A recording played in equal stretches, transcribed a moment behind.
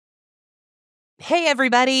Hey,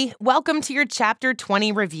 everybody. Welcome to your Chapter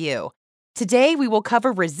 20 review. Today, we will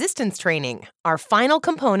cover resistance training, our final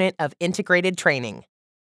component of integrated training.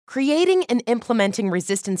 Creating and implementing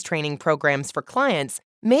resistance training programs for clients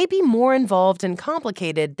may be more involved and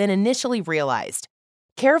complicated than initially realized.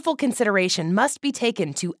 Careful consideration must be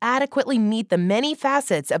taken to adequately meet the many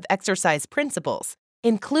facets of exercise principles,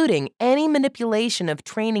 including any manipulation of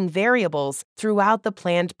training variables throughout the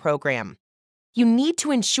planned program. You need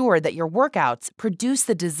to ensure that your workouts produce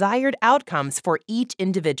the desired outcomes for each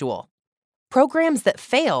individual. Programs that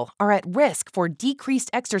fail are at risk for decreased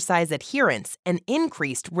exercise adherence and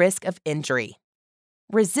increased risk of injury.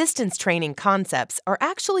 Resistance training concepts are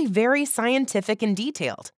actually very scientific and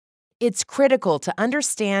detailed. It's critical to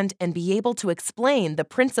understand and be able to explain the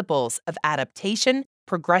principles of adaptation,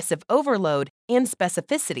 progressive overload, and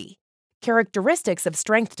specificity, characteristics of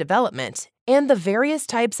strength development, and the various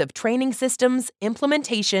types of training systems,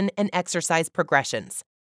 implementation, and exercise progressions.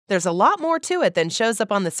 There's a lot more to it than shows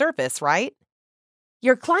up on the surface, right?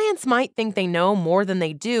 Your clients might think they know more than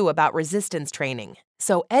they do about resistance training,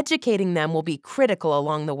 so educating them will be critical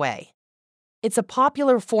along the way. It's a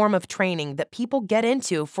popular form of training that people get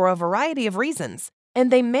into for a variety of reasons,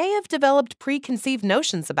 and they may have developed preconceived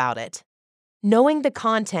notions about it. Knowing the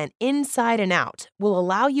content inside and out will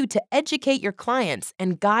allow you to educate your clients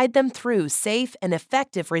and guide them through safe and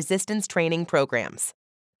effective resistance training programs.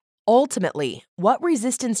 Ultimately, what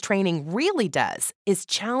resistance training really does is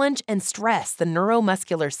challenge and stress the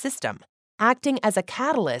neuromuscular system, acting as a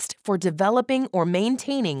catalyst for developing or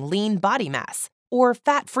maintaining lean body mass, or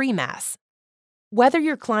fat-free mass. Whether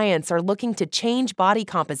your clients are looking to change body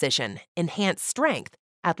composition, enhance strength,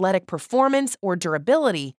 athletic performance, or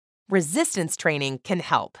durability, resistance training can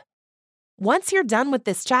help. Once you're done with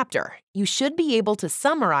this chapter, you should be able to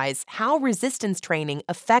summarize how resistance training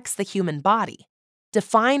affects the human body,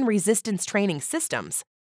 define resistance training systems,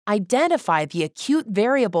 identify the acute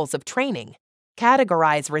variables of training,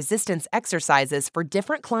 categorize resistance exercises for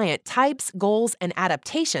different client types, goals, and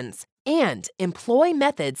adaptations, and employ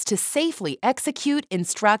methods to safely execute,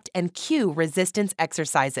 instruct, and cue resistance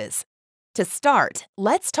exercises. To start,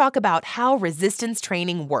 let's talk about how resistance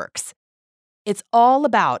training works. It's all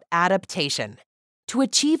about adaptation. To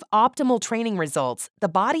achieve optimal training results, the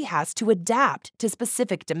body has to adapt to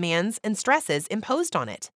specific demands and stresses imposed on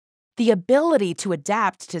it. The ability to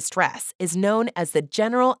adapt to stress is known as the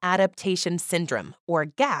General Adaptation Syndrome, or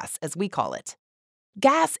GAS as we call it.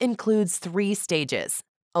 GAS includes 3 stages: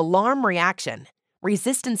 alarm reaction,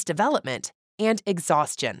 resistance development, and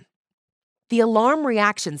exhaustion. The alarm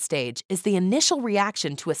reaction stage is the initial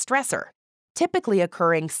reaction to a stressor, typically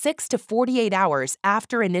occurring 6 to 48 hours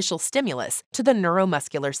after initial stimulus to the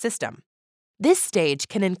neuromuscular system. This stage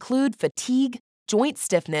can include fatigue, joint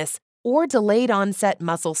stiffness, or delayed onset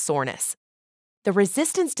muscle soreness. The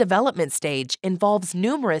resistance development stage involves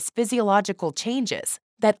numerous physiological changes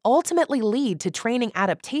that ultimately lead to training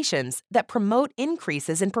adaptations that promote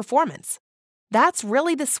increases in performance. That's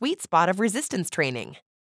really the sweet spot of resistance training.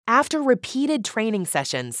 After repeated training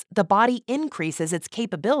sessions, the body increases its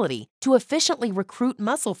capability to efficiently recruit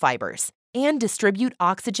muscle fibers and distribute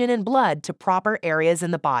oxygen and blood to proper areas in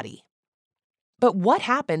the body. But what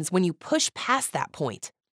happens when you push past that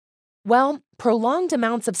point? Well, prolonged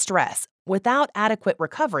amounts of stress without adequate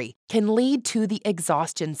recovery can lead to the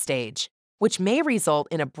exhaustion stage, which may result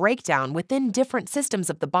in a breakdown within different systems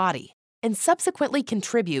of the body, and subsequently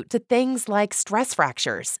contribute to things like stress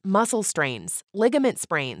fractures, muscle strains, ligament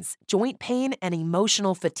sprains, joint pain, and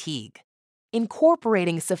emotional fatigue.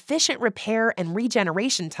 Incorporating sufficient repair and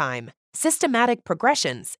regeneration time, systematic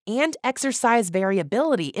progressions, and exercise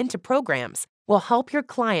variability into programs will help your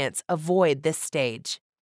clients avoid this stage.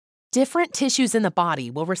 Different tissues in the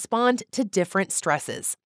body will respond to different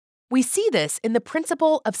stresses. We see this in the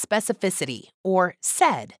principle of specificity, or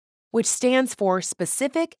SAID, which stands for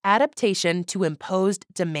Specific Adaptation to Imposed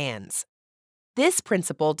Demands. This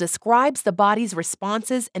principle describes the body's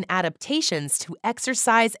responses and adaptations to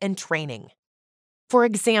exercise and training. For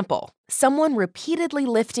example, someone repeatedly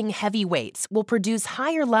lifting heavy weights will produce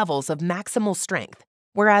higher levels of maximal strength,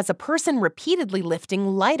 whereas a person repeatedly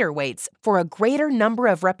lifting lighter weights for a greater number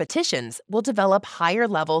of repetitions will develop higher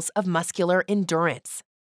levels of muscular endurance.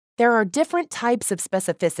 There are different types of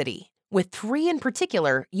specificity, with 3 in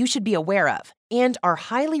particular you should be aware of and are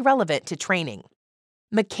highly relevant to training.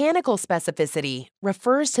 Mechanical specificity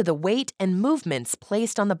refers to the weight and movements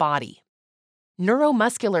placed on the body.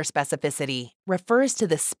 Neuromuscular specificity refers to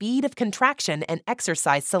the speed of contraction and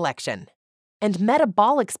exercise selection. And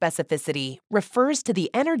metabolic specificity refers to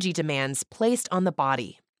the energy demands placed on the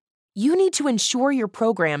body. You need to ensure your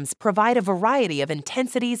programs provide a variety of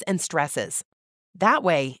intensities and stresses. That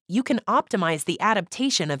way, you can optimize the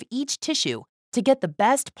adaptation of each tissue to get the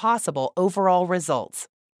best possible overall results.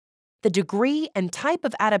 The degree and type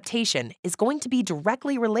of adaptation is going to be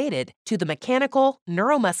directly related to the mechanical,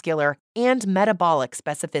 neuromuscular, and metabolic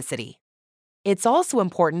specificity. It's also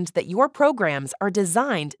important that your programs are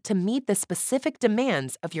designed to meet the specific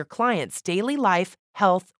demands of your client's daily life,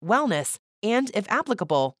 health, wellness, and, if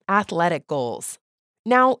applicable, athletic goals.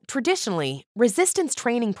 Now, traditionally, resistance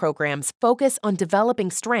training programs focus on developing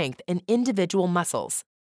strength in individual muscles.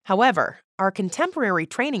 However, our contemporary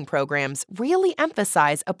training programs really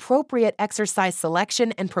emphasize appropriate exercise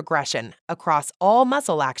selection and progression across all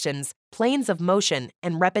muscle actions, planes of motion,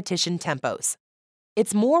 and repetition tempos.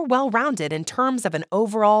 It's more well-rounded in terms of an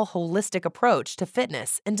overall holistic approach to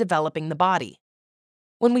fitness and developing the body.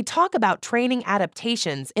 When we talk about training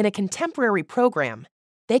adaptations in a contemporary program,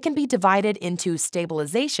 they can be divided into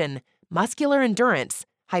stabilization, muscular endurance,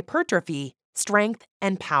 hypertrophy, strength,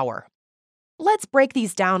 and power. Let's break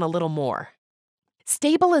these down a little more.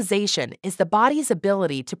 Stabilization is the body's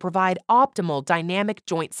ability to provide optimal dynamic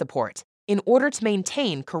joint support in order to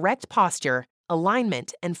maintain correct posture,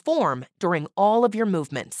 alignment, and form during all of your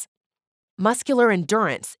movements. Muscular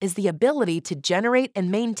endurance is the ability to generate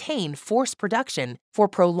and maintain force production for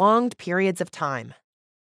prolonged periods of time.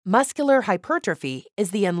 Muscular hypertrophy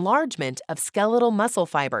is the enlargement of skeletal muscle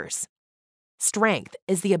fibers. Strength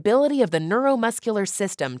is the ability of the neuromuscular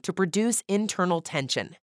system to produce internal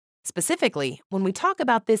tension. Specifically, when we talk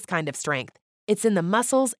about this kind of strength, it's in the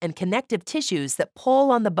muscles and connective tissues that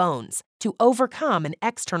pull on the bones to overcome an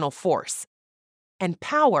external force. And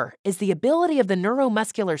power is the ability of the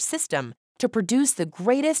neuromuscular system to produce the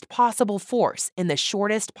greatest possible force in the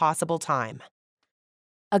shortest possible time.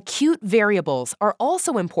 Acute variables are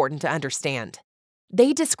also important to understand.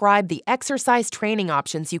 They describe the exercise training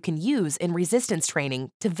options you can use in resistance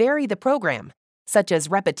training to vary the program, such as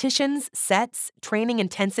repetitions, sets, training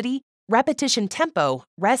intensity, repetition tempo,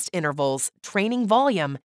 rest intervals, training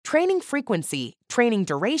volume, training frequency, training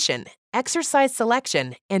duration, exercise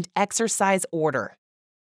selection, and exercise order.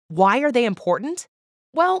 Why are they important?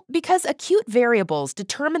 Well, because acute variables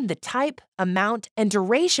determine the type, amount, and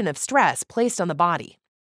duration of stress placed on the body.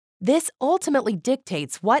 This ultimately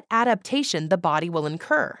dictates what adaptation the body will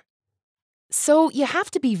incur. So you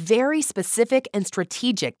have to be very specific and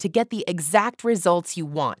strategic to get the exact results you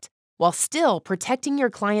want, while still protecting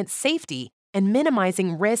your client's safety and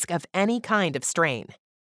minimizing risk of any kind of strain.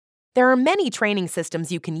 There are many training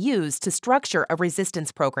systems you can use to structure a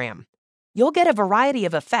resistance program. You'll get a variety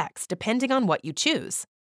of effects depending on what you choose.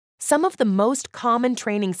 Some of the most common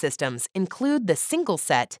training systems include the single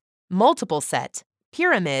set, multiple set,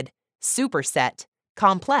 pyramid, superset,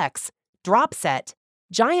 complex, drop set,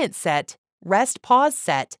 giant set, rest pause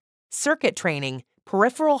set, circuit training,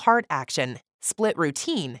 peripheral heart action, split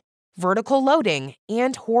routine, vertical loading,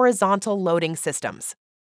 and horizontal loading systems.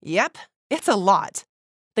 Yep, it's a lot.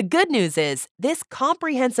 The good news is this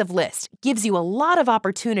comprehensive list gives you a lot of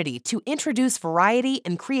opportunity to introduce variety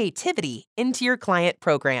and creativity into your client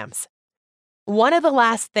programs. One of the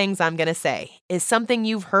last things I'm going to say is something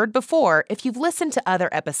you've heard before if you've listened to other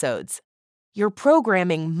episodes. Your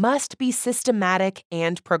programming must be systematic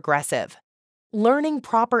and progressive. Learning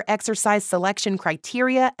proper exercise selection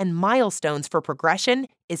criteria and milestones for progression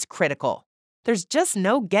is critical. There's just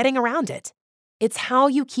no getting around it. It's how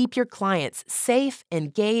you keep your clients safe,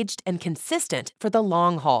 engaged, and consistent for the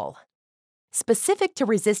long haul. Specific to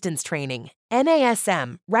resistance training,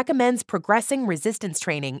 NASM recommends progressing resistance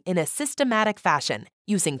training in a systematic fashion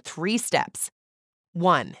using 3 steps.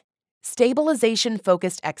 1.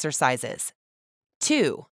 Stabilization-focused exercises.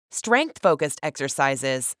 2. Strength-focused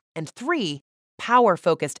exercises. And 3.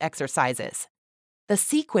 Power-focused exercises. The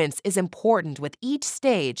sequence is important with each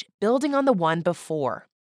stage building on the one before.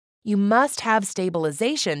 You must have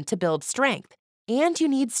stabilization to build strength, and you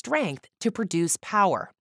need strength to produce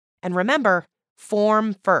power. And remember,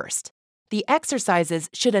 form first. The exercises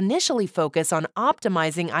should initially focus on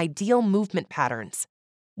optimizing ideal movement patterns.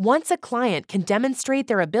 Once a client can demonstrate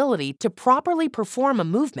their ability to properly perform a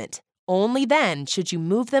movement, only then should you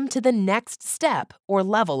move them to the next step or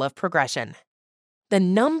level of progression. The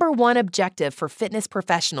number one objective for fitness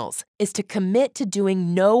professionals is to commit to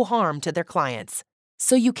doing no harm to their clients.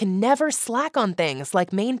 So you can never slack on things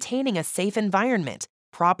like maintaining a safe environment,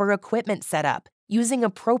 proper equipment setup, using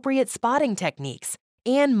appropriate spotting techniques,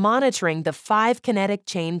 and monitoring the 5 kinetic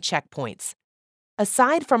chain checkpoints.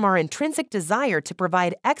 Aside from our intrinsic desire to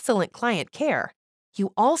provide excellent client care,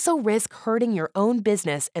 you also risk hurting your own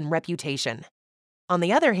business and reputation. On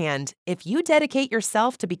the other hand, if you dedicate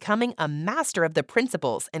yourself to becoming a master of the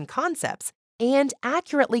principles and concepts and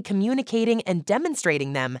accurately communicating and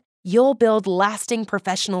demonstrating them, you'll build lasting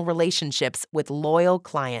professional relationships with loyal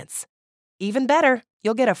clients. Even better,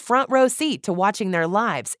 you'll get a front row seat to watching their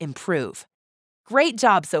lives improve. Great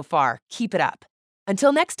job so far. Keep it up.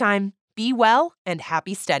 Until next time, be well and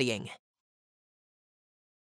happy studying.